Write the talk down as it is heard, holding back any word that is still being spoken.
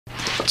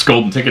It's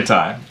golden ticket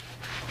time.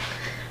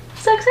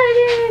 So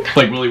excited!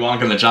 Like Willy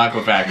Wonka and the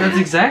Chocolate Factory. That's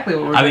exactly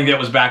what we're I think that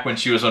was back when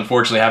she was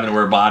unfortunately having to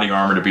wear body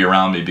armor to be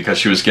around me because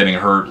she was getting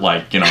hurt,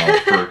 like, you know,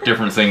 for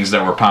different things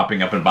that were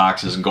popping up in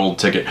boxes and golden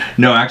ticket.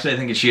 No, actually, I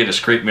think she had to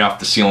scrape me off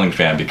the ceiling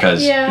fan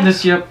because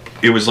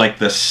it was like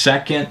the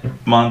second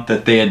month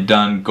that they had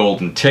done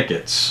golden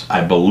tickets,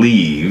 I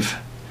believe.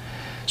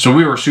 So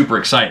we were super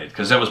excited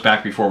because that was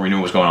back before we knew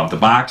what was going on with the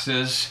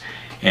boxes.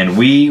 And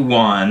we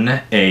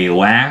won a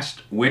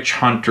Last Witch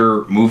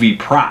Hunter movie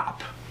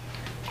prop,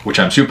 which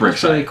I'm super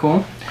excited. That's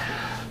really cool.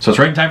 So it's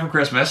right in time for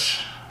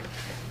Christmas.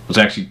 It was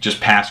actually just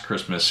past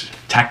Christmas,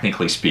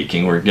 technically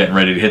speaking. We're getting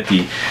ready to hit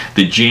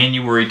the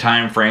January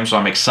time frame, so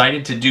I'm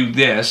excited to do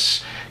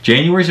this.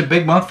 January's a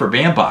big month for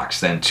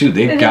Bandbox then, too.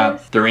 They've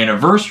got their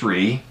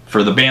anniversary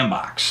for the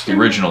Bandbox, the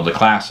original, the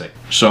classic.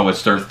 So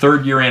it's their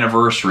 3rd year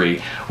anniversary,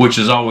 which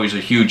is always a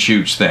huge,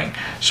 huge thing.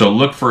 So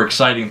look for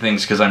exciting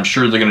things because I'm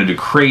sure they're going to do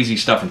crazy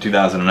stuff in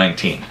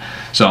 2019.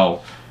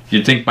 So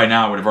you'd think by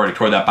now I would have already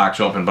tore that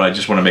box open, but I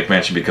just want to make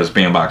mention because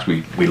Bandbox,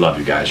 we love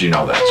you guys. You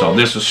know that. So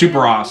this is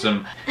super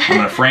awesome. I'm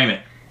going to frame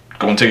it.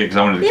 Golden ticket because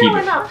I wanted to keep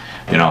it.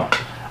 You know,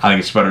 I think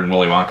it's better than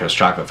Willy Wonka's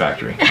Chocolate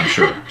Factory, I'm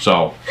sure.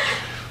 So,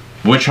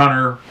 Witch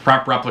Hunter,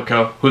 prop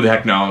replica, who the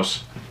heck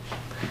knows?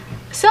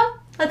 So,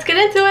 let's get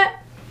into it.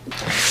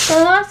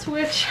 The Last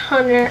Witch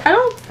Hunter. I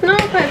don't know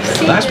if I've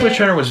seen Last Witch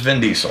Hunter was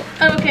Vin Diesel.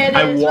 Okay, it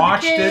I is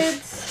watched with the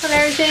kids and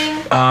everything.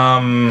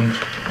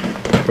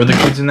 Were the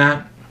kids in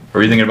that? Or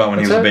are you thinking about when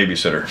he was a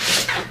babysitter?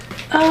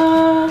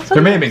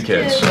 There may have been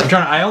kids.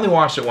 I only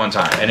watched it one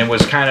time, and it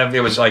was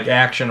it was like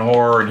action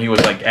horror, and he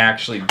was like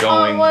actually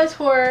going. Oh, it was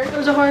horror. It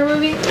was a horror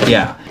movie.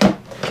 Yeah.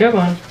 Come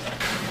on.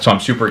 So I'm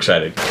super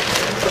excited.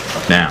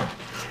 Now,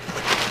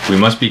 we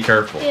must be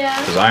careful. Yeah.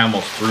 Because I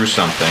almost threw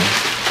something.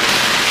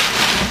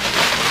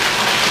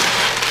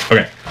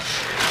 Okay.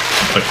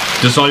 But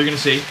this is all you're gonna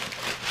see.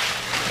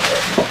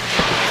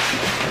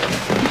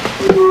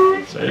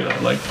 Say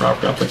that like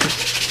prop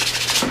replicas.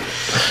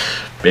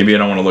 Maybe I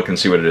don't want to look and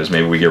see what it is.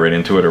 Maybe we get right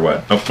into it or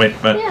what? Oh, wait,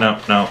 but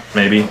no,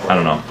 maybe. I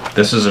don't know.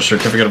 This is a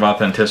certificate of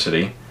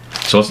authenticity.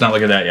 So let's not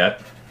look at that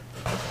yet.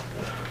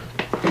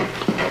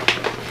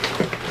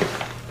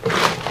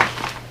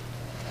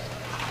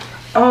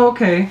 Oh,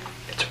 okay.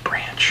 It's a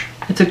branch.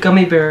 It's a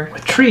gummy bear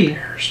With tree. Gummy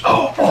bears.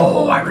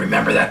 Oh, I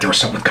remember that. There was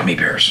something with gummy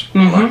bears.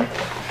 Mm-hmm.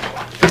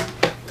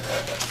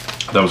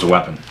 That was a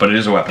weapon, but it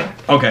is a weapon.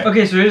 Okay.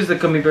 Okay, so here's the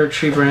gummy bear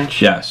tree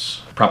branch. Yes.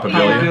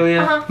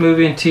 Propaganda.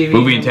 Movie and TV.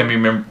 Movie and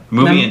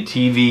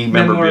TV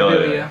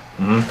memorabilia.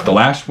 The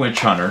Last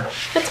Witch Hunter.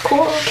 That's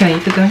cool. Can I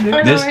eat the gummy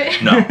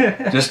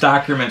bear? This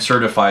document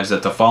certifies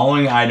that the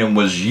following item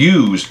was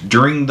used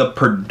during the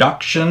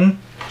production.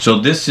 So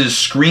this is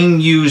screen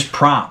used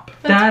prop.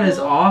 That is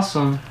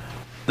awesome.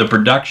 The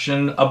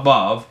production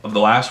above of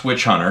The Last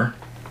Witch Hunter.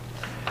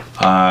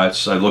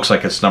 It looks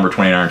like it's number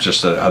 29. It's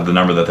just the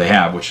number that they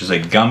have, which is a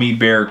gummy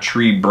bear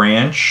tree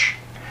branch.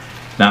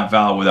 Not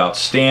valid without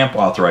stamp,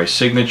 authorized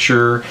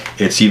signature.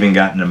 It's even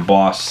got an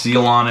embossed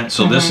seal on it.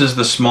 So this is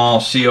the small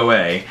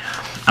COA.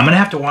 I'm going to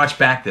have to watch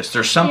back this.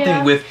 There's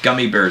something with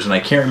gummy bears, and I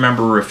can't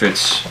remember if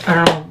it's... I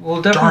don't know.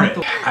 We'll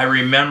definitely... I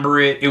remember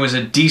it. It was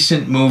a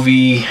decent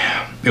movie.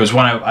 It was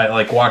one I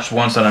like watched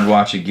once and I'd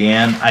watch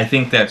again. I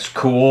think that's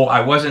cool.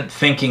 I wasn't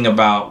thinking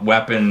about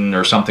weapon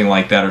or something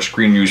like that or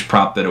screen use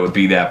prop that it would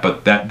be that,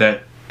 but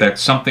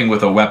that's something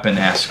with a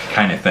weapon-esque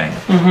kind of thing.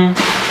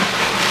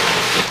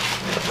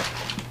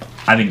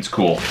 I think it's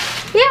cool.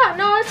 Yeah,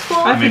 no, it's cool.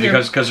 I mean,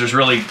 because there's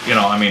really, you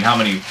know, I mean, how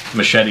many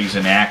machetes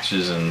and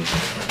axes and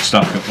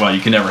stuff? Well, you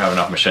can never have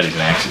enough machetes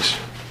and axes.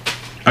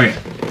 Okay.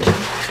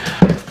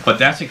 But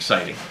that's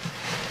exciting.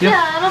 Yep.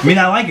 Yeah, I mean,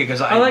 I like it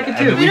because I like it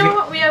too. We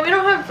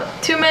don't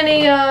have too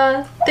many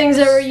things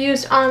that were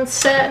used on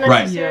set.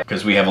 Right,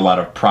 because we have a lot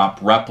of prop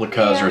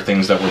replicas or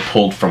things that were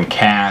pulled from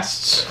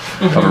casts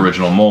of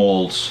original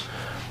molds.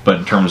 But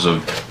in terms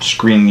of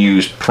screen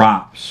used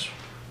props,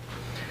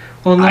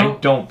 well, no. I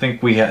don't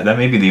think we had. That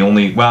may be the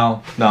only.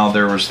 Well, no,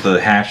 there was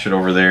the Hatchet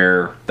over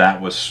there. That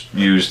was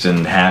used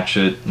in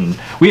Hatchet, and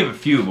we have a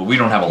few, but we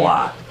don't have a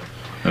lot.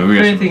 If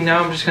anything,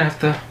 now I'm just gonna have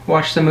to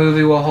watch the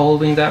movie while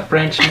holding that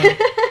branch in my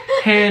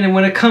hand, and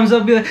when it comes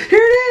up, be like, "Here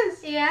it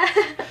is! Yeah,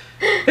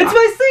 it's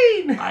my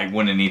scene!" I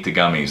wouldn't eat the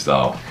gummies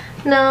though.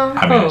 No.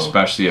 I mean,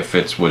 especially if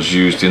it was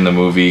used in the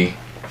movie.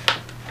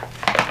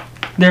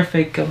 They're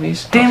fake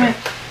gummies. Damn it.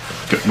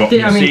 Well,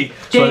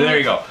 so there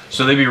you go.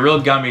 So they'd be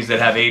real gummies that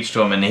have age to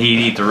them, and he'd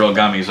eat the real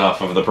gummies off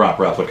of the prop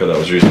replica that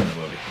was used in the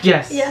movie.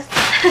 Yes. Yes.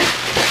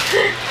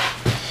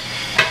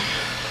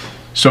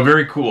 So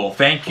very cool.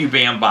 Thank you,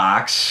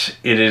 Bandbox.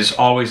 It is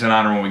always an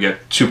honor when we get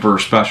super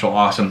special,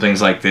 awesome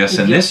things like this.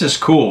 And this is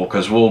cool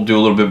because we'll do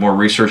a little bit more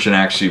research and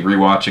actually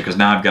rewatch it because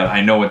now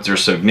I know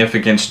there's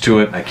significance to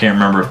it. I can't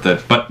remember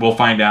but we'll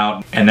find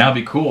out. And that'll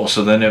be cool.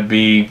 So then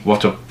we'll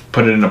have to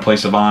put it in a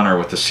place of honor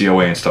with the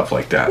COA and stuff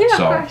like that. Yeah,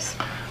 so, of course.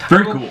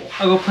 Very cool.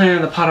 I'll go plant it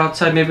in the pot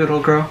outside. Maybe it'll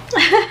grow.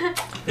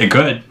 It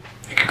could.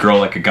 It could grow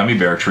like a gummy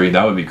bear tree.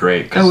 That would be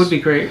great. That would be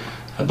great.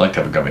 I'd like to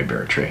have a gummy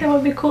bear tree. That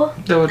would be cool.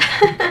 That would.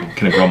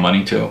 Can it grow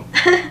money too?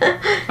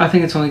 I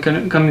think it's only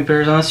gummy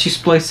bears, unless you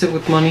splice it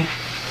with money.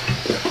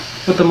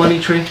 With the money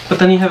tree. But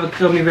then you have a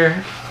gummy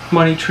bear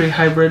money tree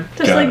hybrid.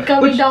 Just like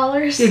gummy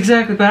dollars.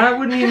 Exactly, but I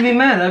wouldn't even be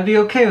mad. I'd be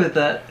okay with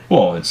that.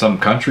 Well, in some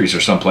countries or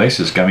some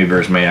places, gummy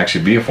bears may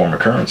actually be a form of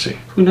currency.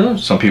 Who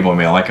knows? Some people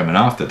may like them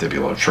enough that they'd be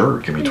like, sure,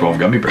 give me 12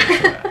 gummy bears for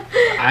that.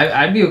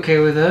 I'd be okay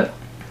with that.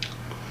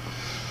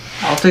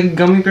 I'll take a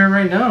gummy bear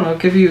right now and I'll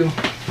give you...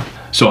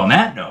 So on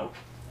that note,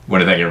 I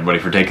want to thank everybody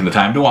for taking the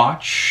time to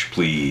watch.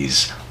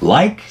 Please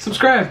like,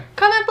 subscribe,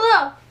 comment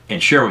below,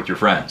 and share with your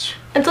friends.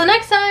 Until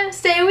next time,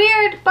 stay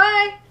weird.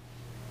 Bye.